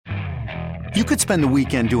You could spend the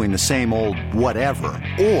weekend doing the same old whatever,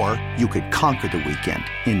 or you could conquer the weekend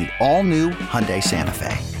in the all-new Hyundai Santa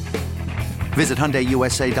Fe. Visit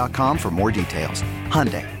HyundaiUSA.com for more details.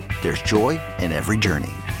 Hyundai, there's joy in every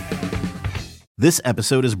journey. This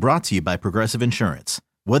episode is brought to you by Progressive Insurance.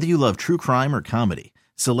 Whether you love true crime or comedy,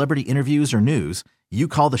 celebrity interviews or news, you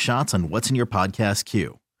call the shots on what's in your podcast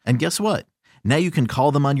queue. And guess what? Now you can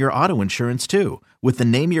call them on your auto insurance too with the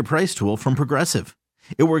Name Your Price tool from Progressive.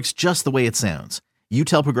 It works just the way it sounds. You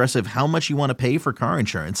tell Progressive how much you want to pay for car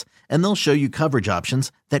insurance, and they'll show you coverage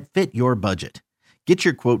options that fit your budget. Get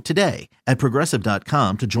your quote today at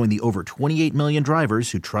Progressive.com to join the over 28 million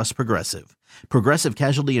drivers who trust Progressive. Progressive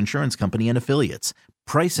Casualty Insurance Company and Affiliates.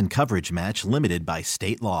 Price and coverage match limited by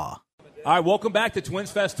state law. All right, welcome back to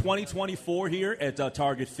Twins Fest 2024 here at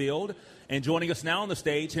Target Field. And joining us now on the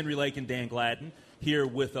stage, Henry Lake and Dan Gladden, here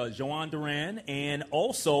with Jhoan Duran and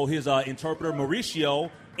also his interpreter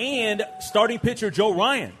Mauricio and starting pitcher Joe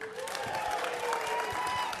Ryan.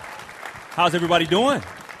 How's everybody doing?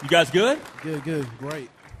 You guys good? Good,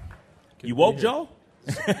 great. You woke, Joe?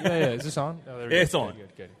 Yeah. Is this on? Oh, it's on.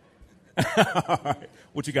 Good. All right.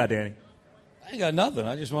 What you got, Danny? I got nothing.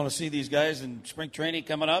 I just want to see these guys in spring training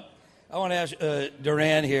coming up. I want to ask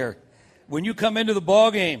Duran here. When you come into the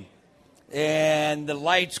ball game and the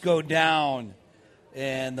lights go down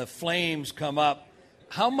and the flames come up,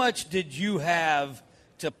 how much did you have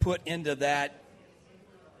to put into that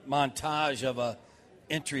montage of a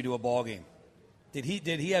entry to a ball game? Did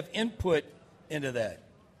he have input into that?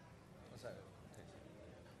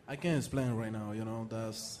 I can't explain right now.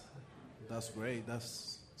 That's great.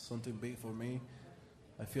 That's something big for me.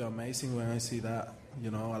 I feel amazing when I see that. A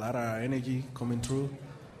lot of energy coming through.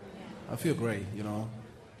 I feel great.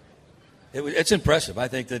 It's impressive. I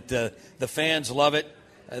think that the fans love it.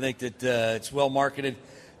 I think that it's well marketed.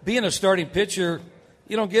 Being a starting pitcher,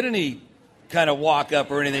 you don't get any kind of walk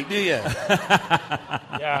up or anything, do you?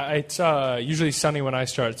 Yeah, it's usually sunny when I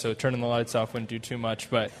start, so turning the lights off wouldn't do too much.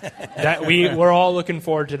 But we're all looking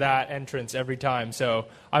forward to that entrance every time. So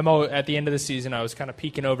at the end of the season, I was kind of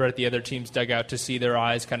peeking over at the other team's dugout to see their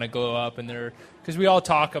eyes kind of glow up, and because we all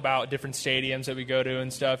talk about different stadiums that we go to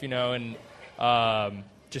and stuff, and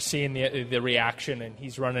just seeing the reaction. And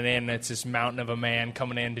he's running in, and it's this mountain of a man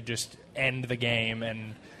coming in to just end the game,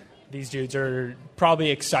 and these dudes are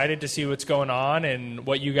probably excited to see what's going on and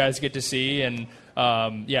what you guys get to see. And,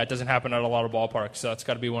 it doesn't happen at a lot of ballparks, so it's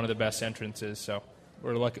got to be one of the best entrances. So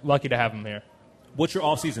we're lucky to have them here. What's your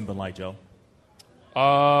offseason been like, Joe?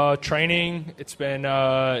 Training, it's been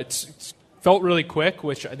it's felt really quick,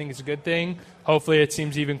 which I think is a good thing. Hopefully it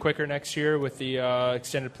seems even quicker next year with the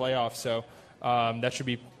extended playoffs. So that should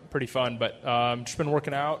be pretty fun. But just been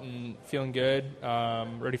working out and feeling good,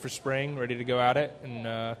 ready for spring, ready to go at it.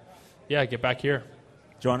 And, get back here.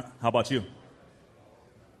 John, how about you?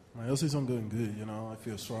 My offseason going good. I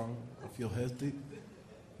feel strong. I feel healthy.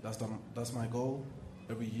 That's my goal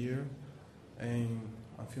every year, and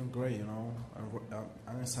I'm feeling great.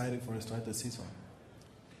 I'm excited for the start of the season.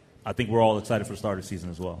 I think we're all excited for the start of the season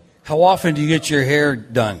as well. How often do you get your hair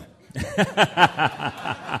done?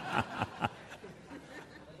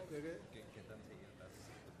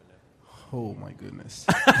 Oh my goodness.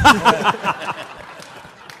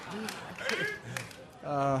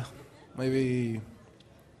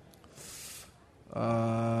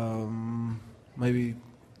 Maybe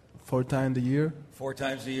 4 times a year. 4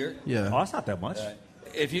 times a year? Yeah. Oh, that's not that much.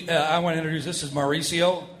 I want to introduce, this is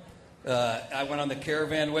Mauricio. I went on the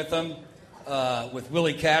caravan with him, with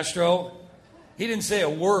Willie Castro. He didn't say a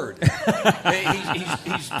word.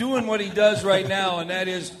 He's doing what he does right now, and that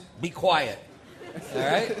is be quiet. All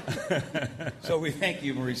right? So we thank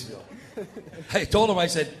you, Mauricio. I told him, I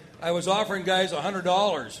said, I was offering guys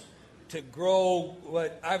 $100 to grow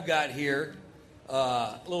what I've got here,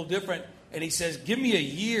 a little different. And he says, give me a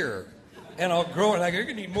year, and I'll grow it. You're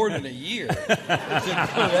going to need more than a year to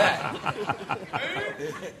grow that.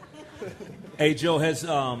 Hey, Joe, has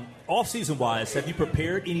off-season-wise, have you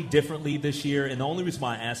prepared any differently this year? And the only reason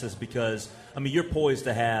why I ask is because, you're poised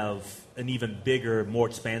to have an even bigger, more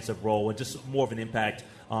expansive role and just more of an impact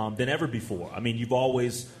than ever before. You've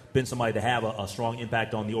always been somebody to have a strong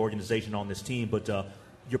impact on the organization, on this team, but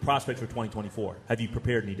your prospects for 2024, have you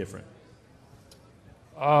prepared any different?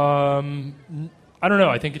 I don't know.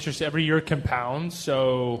 I think it's just every year compounds.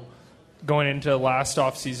 So going into last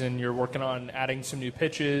offseason, you're working on adding some new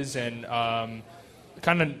pitches and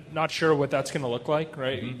kind of not sure what that's going to look like,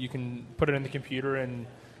 right? Mm-hmm. You can put it in the computer and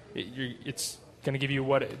it's going to give you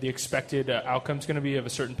what the expected outcome is going to be of a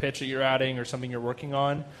certain pitch that you're adding or something you're working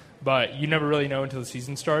on. But you never really know until the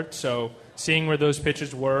season starts. So seeing where those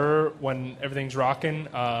pitches were when everything's rocking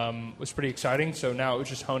was pretty exciting. So now it was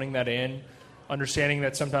just honing that in, understanding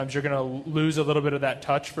that sometimes you're going to lose a little bit of that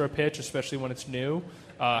touch for a pitch, especially when it's new.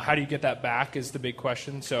 How do you get that back is the big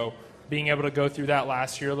question. So being able to go through that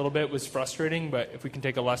last year a little bit was frustrating, but if we can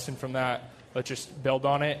take a lesson from that, let's just build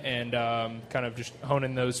on it and kind of just hone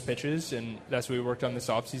in those pitches. And that's what we worked on this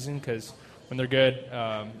offseason, because when they're good,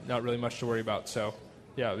 not really much to worry about. So,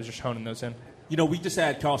 yeah, it was just honing those in. You know, we just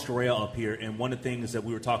had Carlos Correa up here, and one of the things that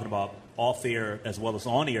we were talking about off air as well as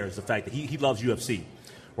on air is the fact that he loves UFC,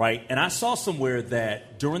 right? And I saw somewhere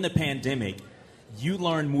that during the pandemic, you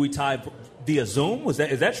learned Muay Thai via Zoom. Is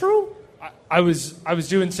that true? I was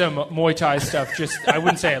doing some Muay Thai stuff. I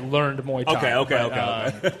wouldn't say I learned Muay Thai.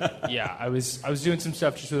 Okay. Yeah, I was doing some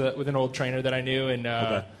stuff just with an old trainer that I knew,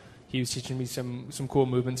 and he was teaching me some cool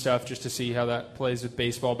movement stuff just to see how that plays with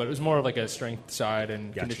baseball. But it was more of like a strength side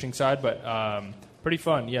and conditioning side. But pretty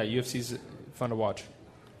fun. Yeah, UFC's fun to watch.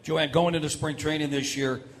 Jhoan, going into spring training this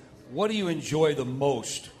year, what do you enjoy the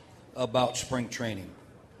most about spring training?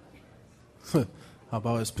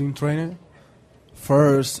 About spring training?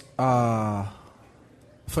 First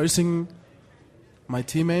thing, my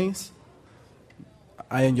teammates,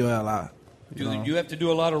 I enjoy a lot. Do you have to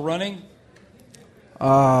do a lot of running?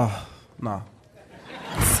 No.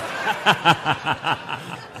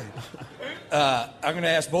 I'm going to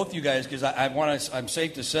ask both you guys because I'm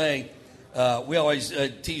safe to say we always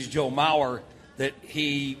tease Joe Mauer that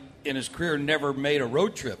he in his career never made a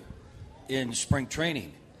road trip in spring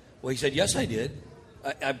training. Well, he said, yes, I did.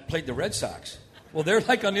 I played the Red Sox. Well, they're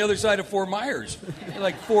like on the other side of Fort Myers,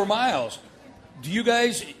 like 4 miles. Do you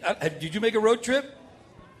guys, did you make a road trip?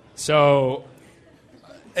 So,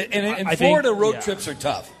 in Florida, road trips are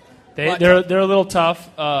tough. They're a little tough.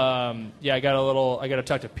 I got to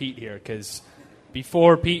talk to Pete here because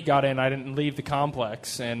before Pete got in, I didn't leave the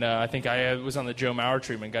complex, and I think I was on the Joe Mauer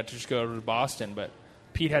treatment. Got to just go over to Boston, but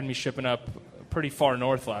Pete had me shipping up pretty far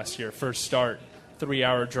north last year. First start,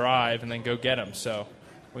 3-hour drive, and then go get him. So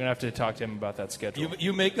we're gonna have to talk to him about that schedule.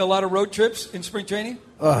 You make a lot of road trips in spring training?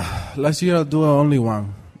 Last year I do only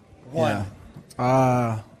one. One.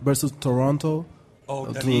 Yeah. Versus Toronto. Oh,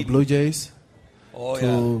 to the Blue Jays. Oh,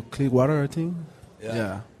 to Clearwater, I think.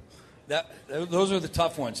 Yeah. Those are the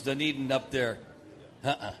tough ones. Dunedin up there.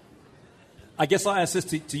 I guess I'll ask this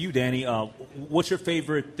to you, Danny. What's your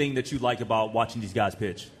favorite thing that you like about watching these guys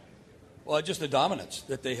pitch? Well, just the dominance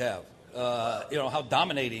that they have. How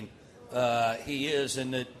dominating he is.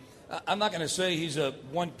 And that I'm not going to say he's a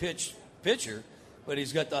one-pitch pitcher, but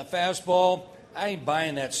he's got the fastball. I ain't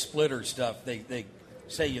buying that splitter stuff they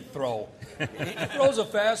say you throw. He throws a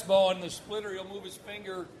fastball, and the splitter, he'll move his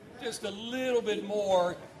finger just a little bit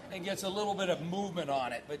more and gets a little bit of movement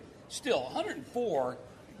on it. But still, 104,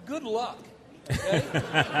 good luck. Okay?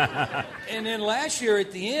 And then last year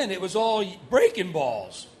at the end, it was all breaking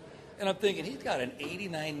balls. And I'm thinking, he's got an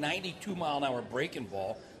 89, 92 mile an hour breaking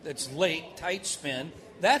ball that's late, tight spin.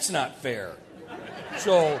 That's not fair.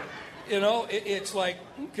 So, it's like,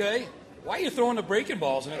 okay, why are you throwing the breaking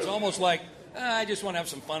balls? And it's almost like, I just want to have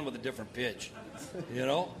some fun with a different pitch,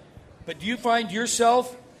 But do you find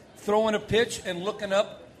yourself throwing a pitch and looking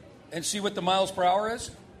up and see what the miles per hour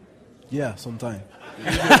is? Yeah, sometimes.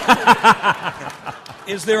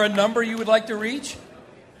 Is there a number you would like to reach?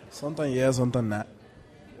 Sometimes yeah, sometimes not.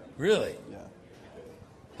 Really? Yeah.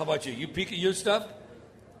 How about you? You peek at your stuff?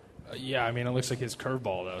 It looks like his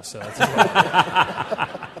curveball, though, so that's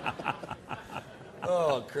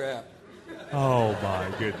Oh, crap. Oh,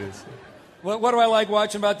 my goodness. What do I like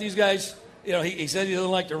watching about these guys? He said he doesn't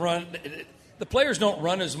like to run. The players don't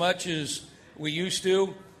run as much as we used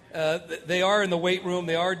to. They are in the weight room.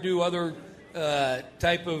 They do other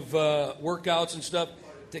type of workouts and stuff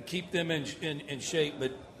to keep them in shape.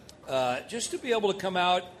 But just to be able to come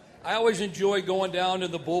out, I always enjoy going down to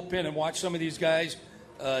the bullpen and watch some of these guys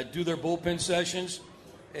do their bullpen sessions.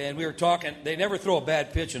 And we were talking, they never throw a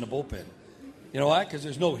bad pitch in the bullpen. You know why? Because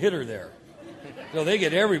there's no hitter there. They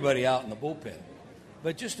get everybody out in the bullpen.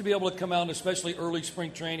 But just to be able to come out, and especially early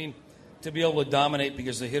spring training, to be able to dominate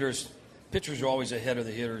because the pitchers are always ahead of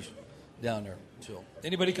the hitters down there. So,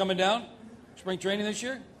 anybody coming down? Spring training this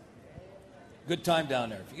year? Good time down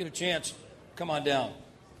there. If you get a chance, come on down.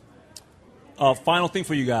 Final thing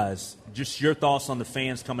for you guys, just your thoughts on the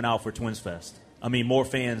fans coming out for Twins Fest. I mean, more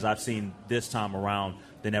fans I've seen this time around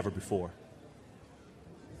than ever before.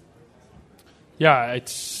 Yeah,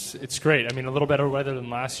 it's great. A little better weather than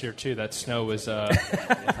last year, too. That snow was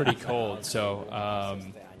pretty cold. So,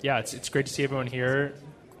 it's great to see everyone here.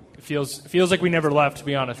 It feels like we never left, to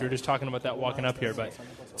be honest. We were just talking about that walking up here, but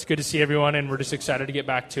it's good to see everyone, and we're just excited to get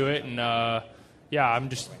back to it. And I'm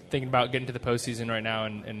just thinking about getting to the postseason right now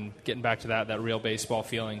and getting back to that real baseball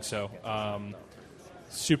feeling. So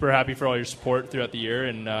super happy for all your support throughout the year,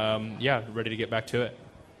 and ready to get back to it.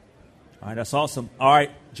 All right, that's awesome. All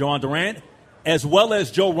right, Jhoan Duran, as well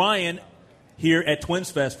as Joe Ryan here at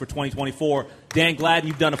Twins Fest for 2024. Dan Gladden,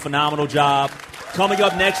 you've done a phenomenal job. Coming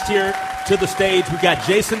up next here to the stage, we've got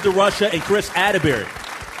Jason DeRusha and Chris Atterbury.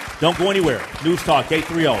 Don't go anywhere. News Talk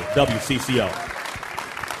 830 WCCO.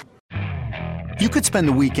 You could spend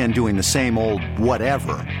the weekend doing the same old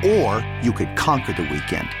whatever, or you could conquer the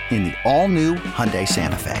weekend in the all-new Hyundai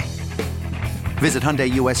Santa Fe. Visit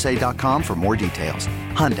HyundaiUSA.com for more details.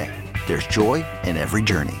 Hyundai, there's joy in every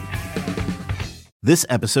journey. This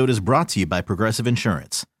episode is brought to you by Progressive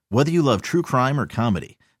Insurance. Whether you love true crime or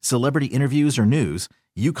comedy, celebrity interviews or news,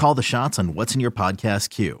 you call the shots on what's in your podcast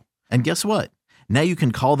queue. And guess what? Now you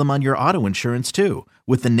can call them on your auto insurance too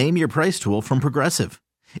with the Name Your Price tool from Progressive.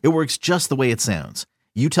 It works just the way it sounds.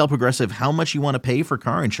 You tell Progressive how much you want to pay for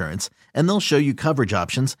car insurance, and they'll show you coverage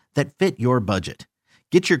options that fit your budget.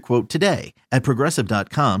 Get your quote today at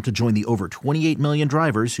Progressive.com to join the over 28 million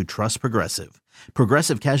drivers who trust Progressive.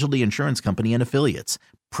 Progressive Casualty Insurance Company and Affiliates.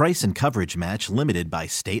 Price and coverage match limited by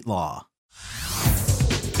state law.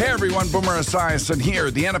 Hey everyone, Boomer Esiason here.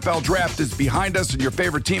 The NFL Draft is behind us and your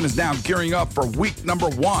favorite team is now gearing up for week number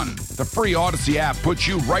 1. The free Odyssey app puts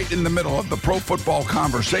you right in the middle of the pro football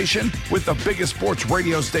conversation with the biggest sports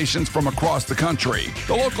radio stations from across the country.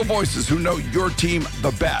 The local voices who know your team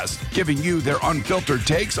the best, giving you their unfiltered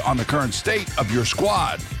takes on the current state of your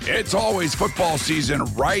squad. It's always football season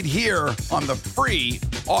right here on the free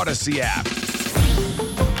Odyssey app.